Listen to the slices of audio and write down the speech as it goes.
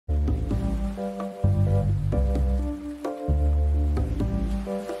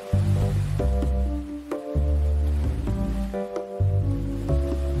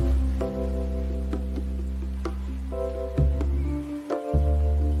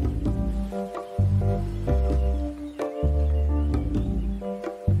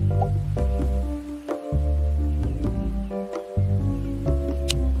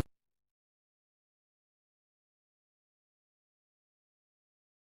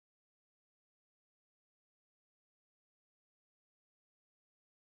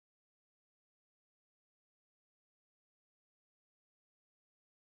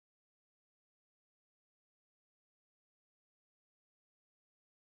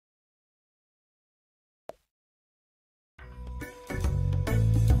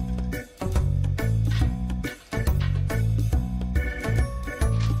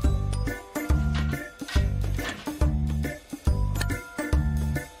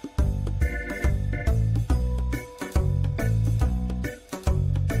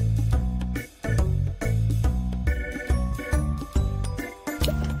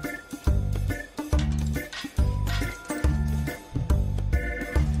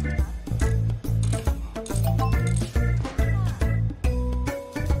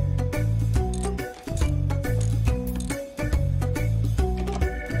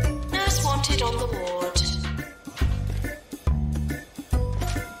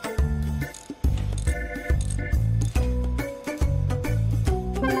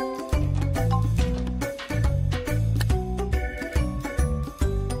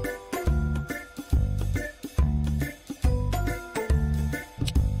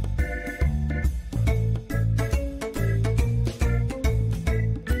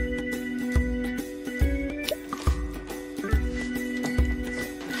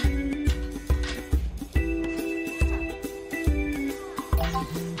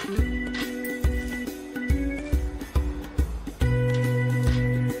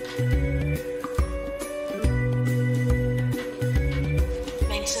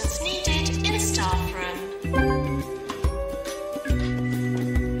Maintenance needed in staff room.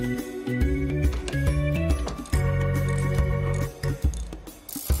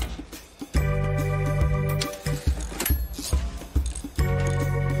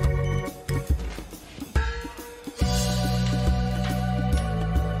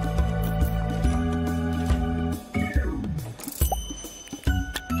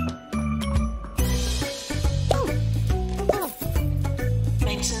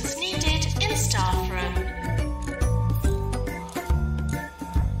 Maintenance needed in staff room.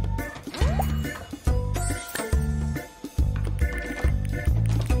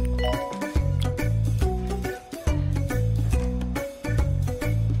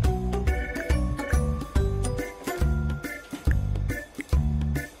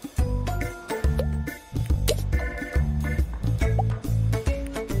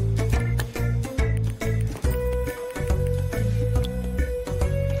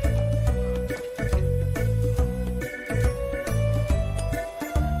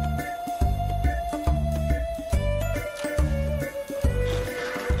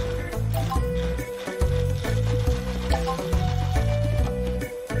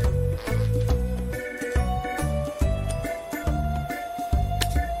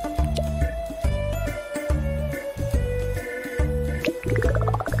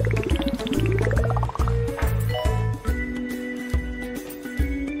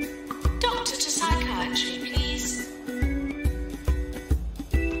 Doctor to psychiatry, please.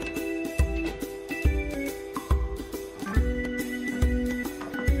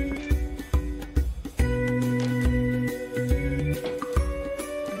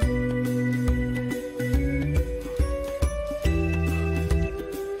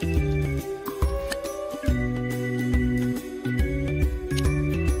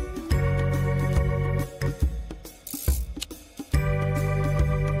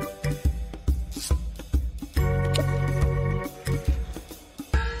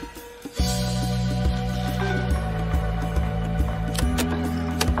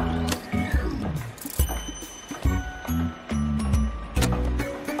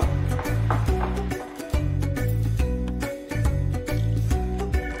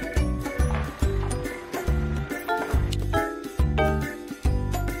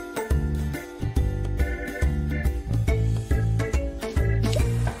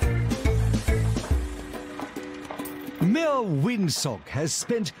 Mayor Windsock has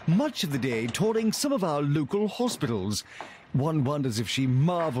spent much of the day touring some of our local hospitals. One wonders if she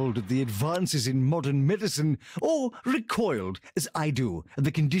marvelled at the advances in modern medicine or recoiled, as I do, at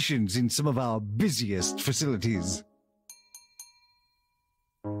the conditions in some of our busiest facilities.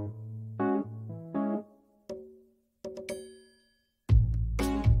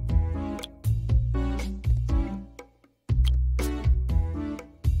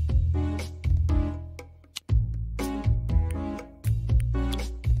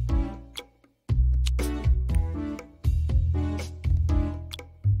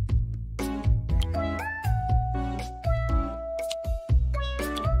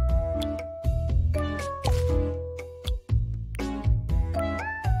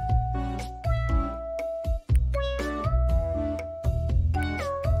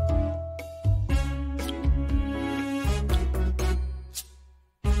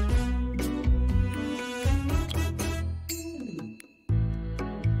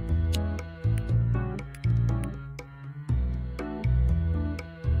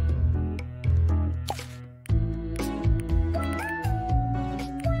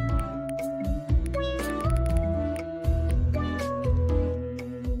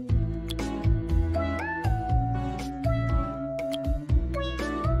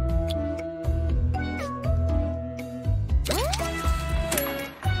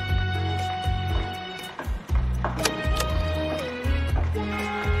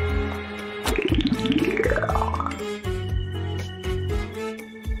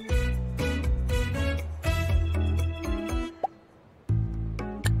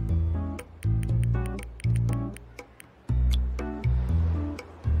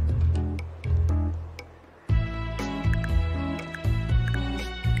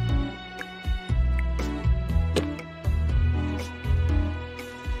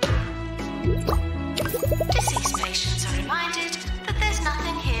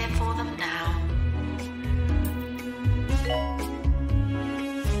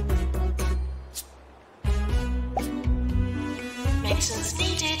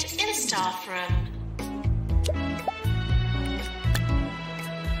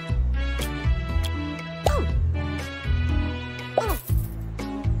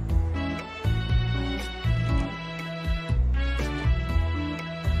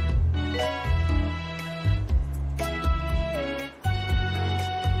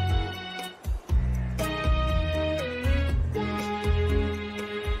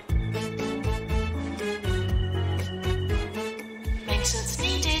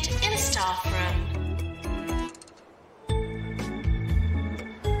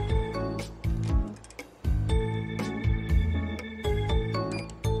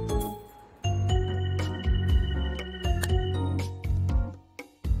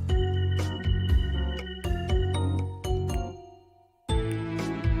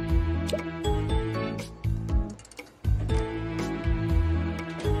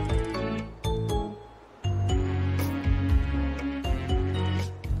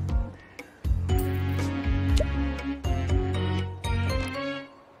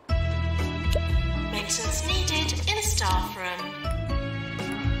 Maintenance needed in staff room.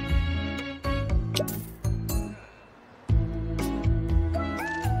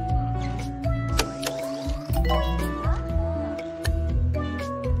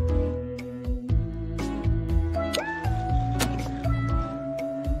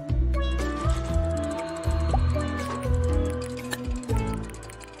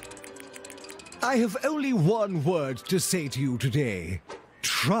 I have only one word to say to you today.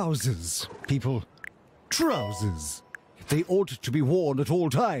 Trousers, people. Trousers. They ought to be worn at all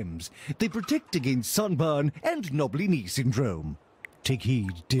times. They protect against sunburn and knobbly knee syndrome. Take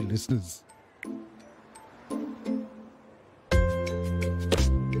heed, dear listeners.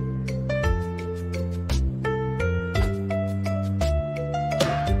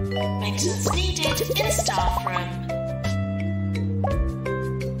 Maintenance needed in staff room.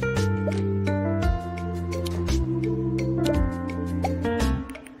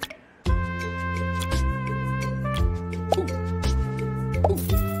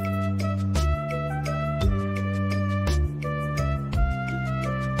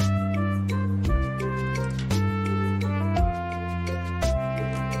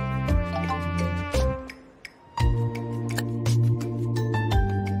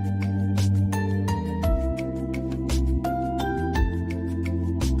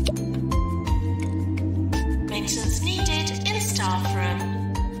 Maintenance needed in staff room.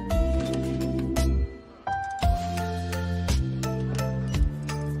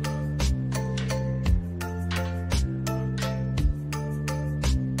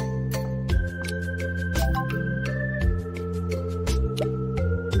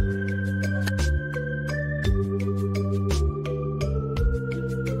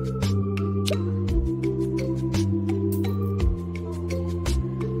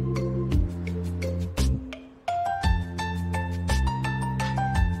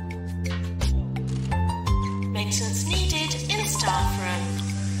 Maintenance needed in staff room.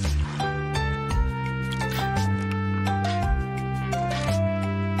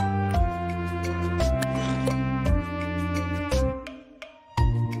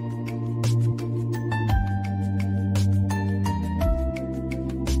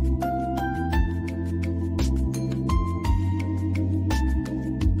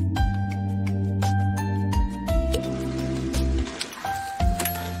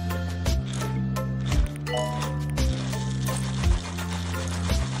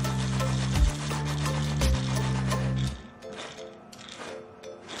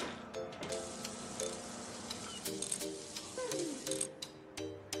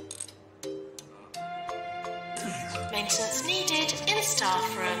 Maintenance needed in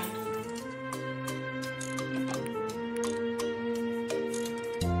staff room.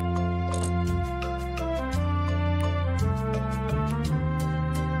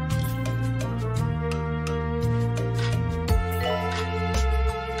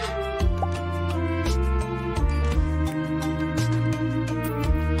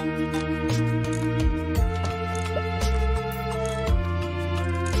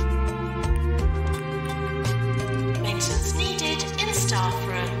 Maintenance needed in staff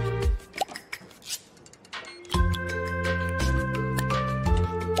room.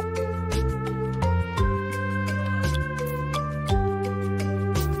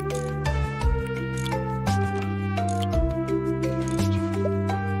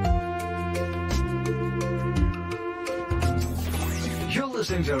 You're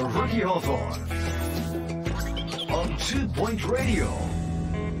listening to Ricky Hawthorne on 2 Point Radio.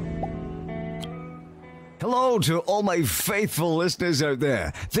 Hello to all my faithful listeners out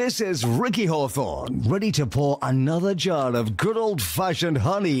there. This is Ricky Hawthorne, ready to pour another jar of good old-fashioned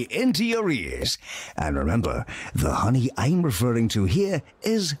honey into your ears. And remember, the honey I'm referring to here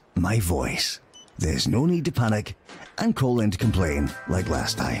is my voice. There's no need to panic and call in to complain like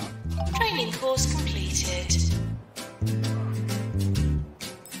last time. Training course completed.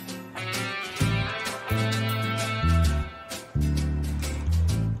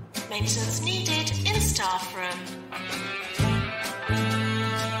 Maintenance needed in staff room.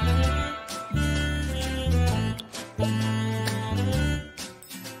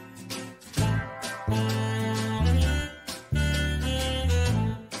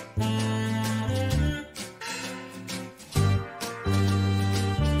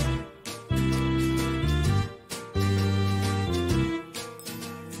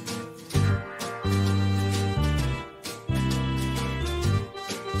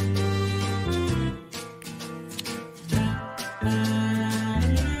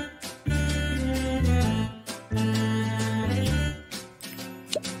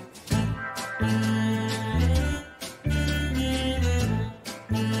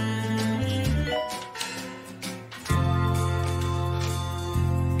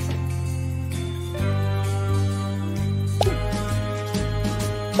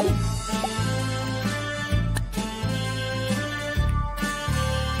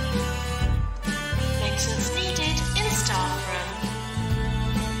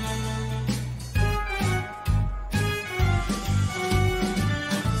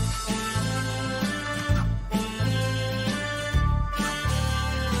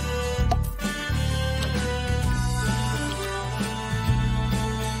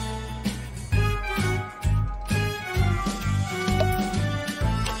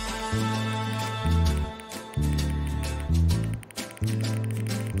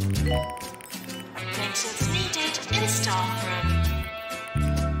 Maintenance needed in staff room.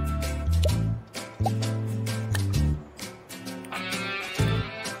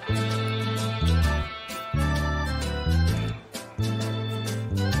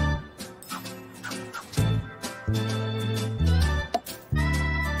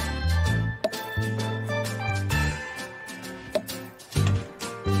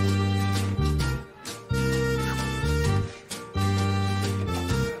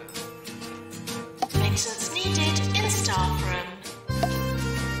 Maintenance needed in staff room.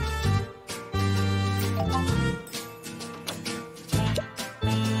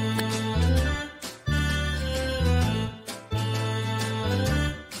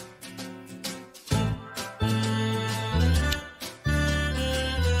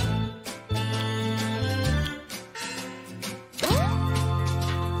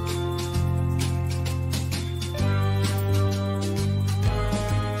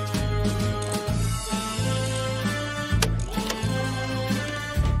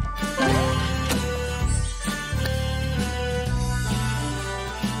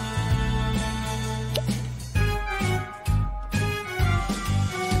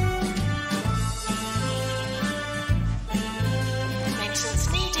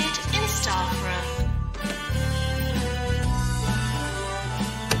 Maintenance needed in staff room.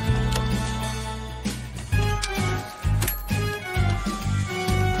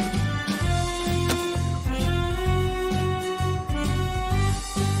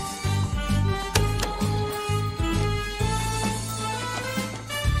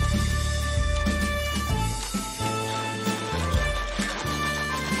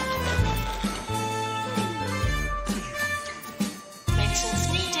 Maintenance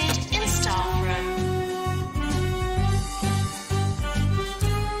needed in staff room.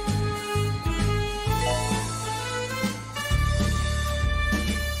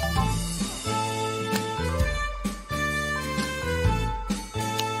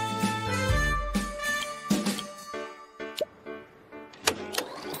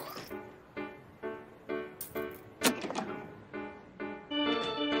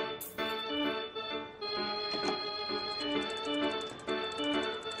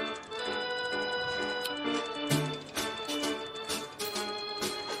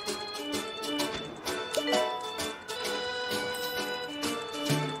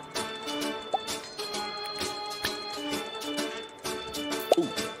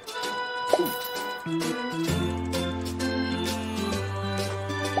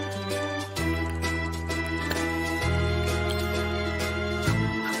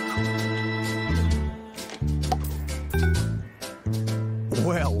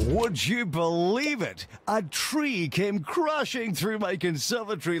 Well, would you believe it? A tree came crashing through my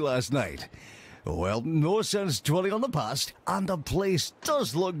conservatory last night. Well, no sense dwelling on the past, and the place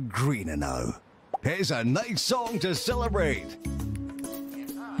does look greener now. Here's a nice song to celebrate.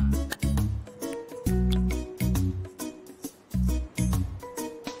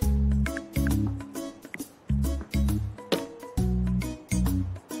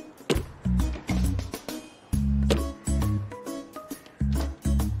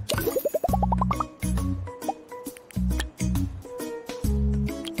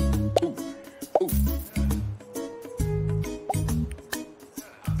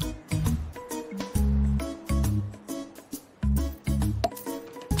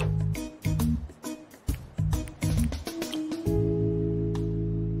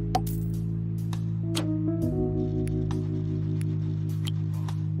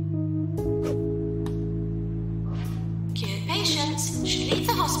 Cured patients should leave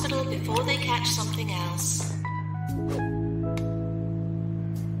the hospital before they catch something else.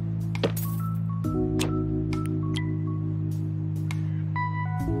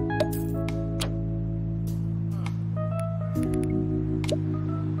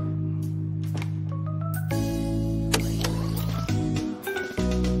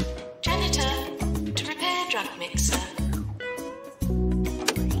 Janitor to repair drug mixer.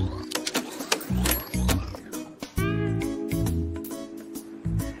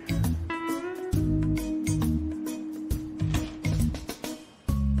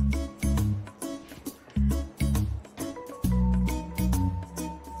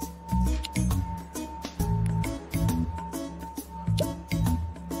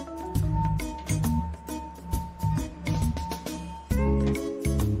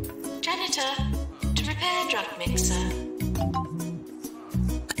 To repair drug mixer.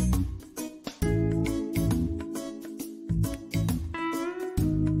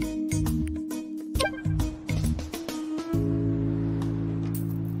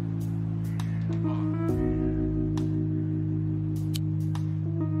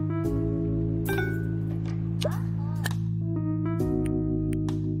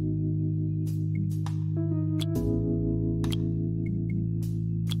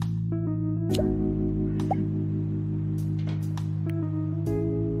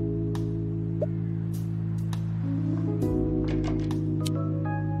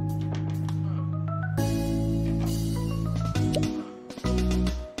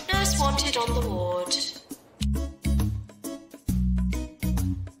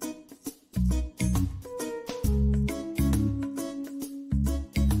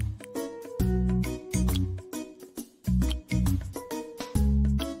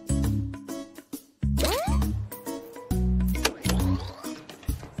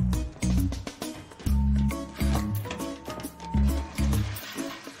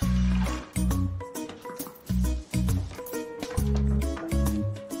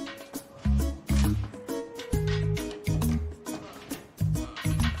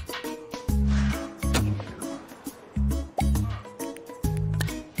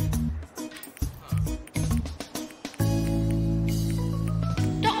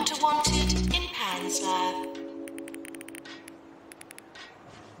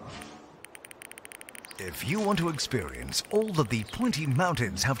 If you want to experience all that the Pointy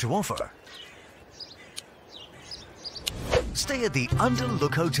Mountains have to offer, stay at the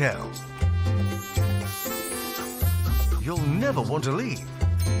Underlook Hotel. You'll never want to leave.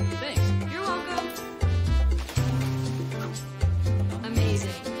 Thanks. You're welcome. Amazing.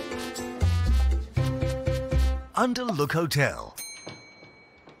 Underlook Hotel.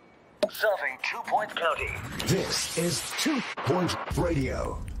 Serving 2 Point County. This is 2 Point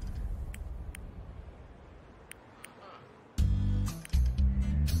Radio.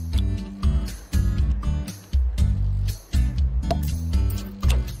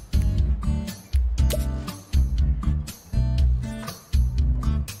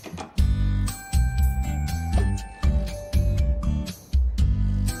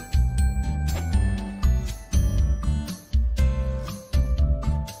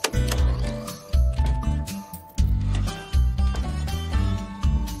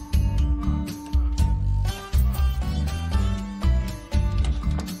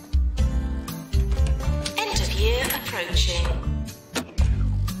 End of year approaching.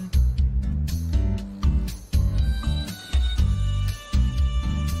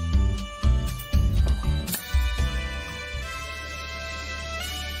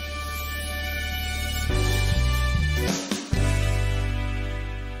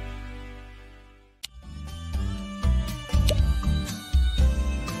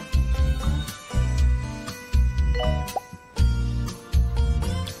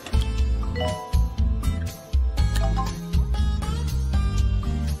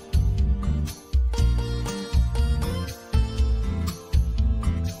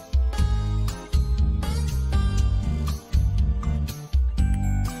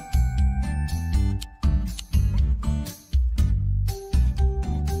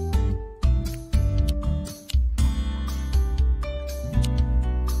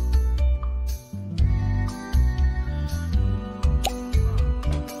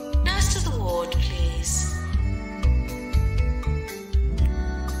 Nurse to the ward, please.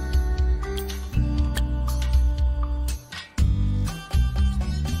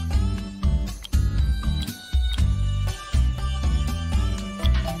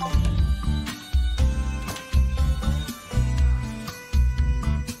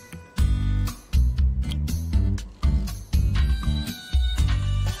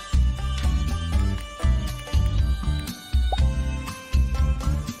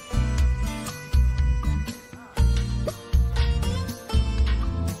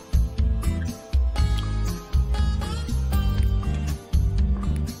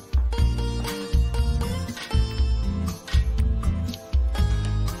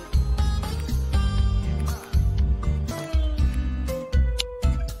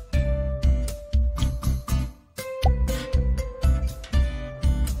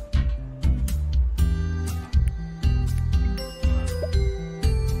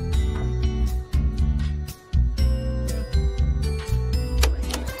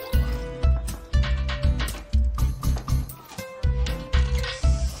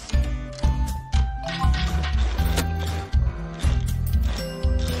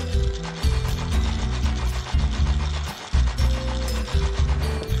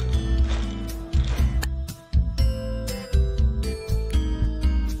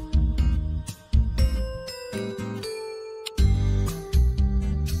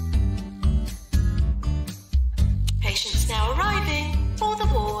 Patients now arriving for the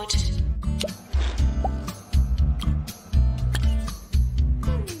ward.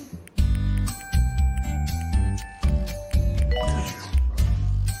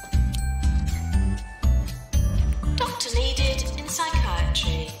 Doctor needed in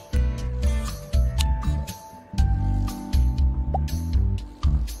psychiatry.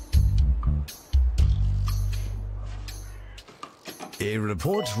 A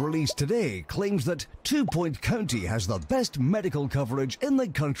report released today claims that 2 Point County has the best medical coverage in the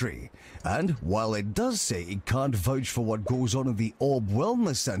country. And while it does say it can't vouch for what goes on in the Orb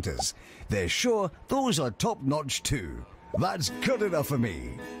Wellness Centres, they're sure those are top-notch too. That's good enough for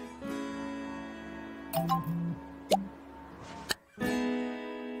me.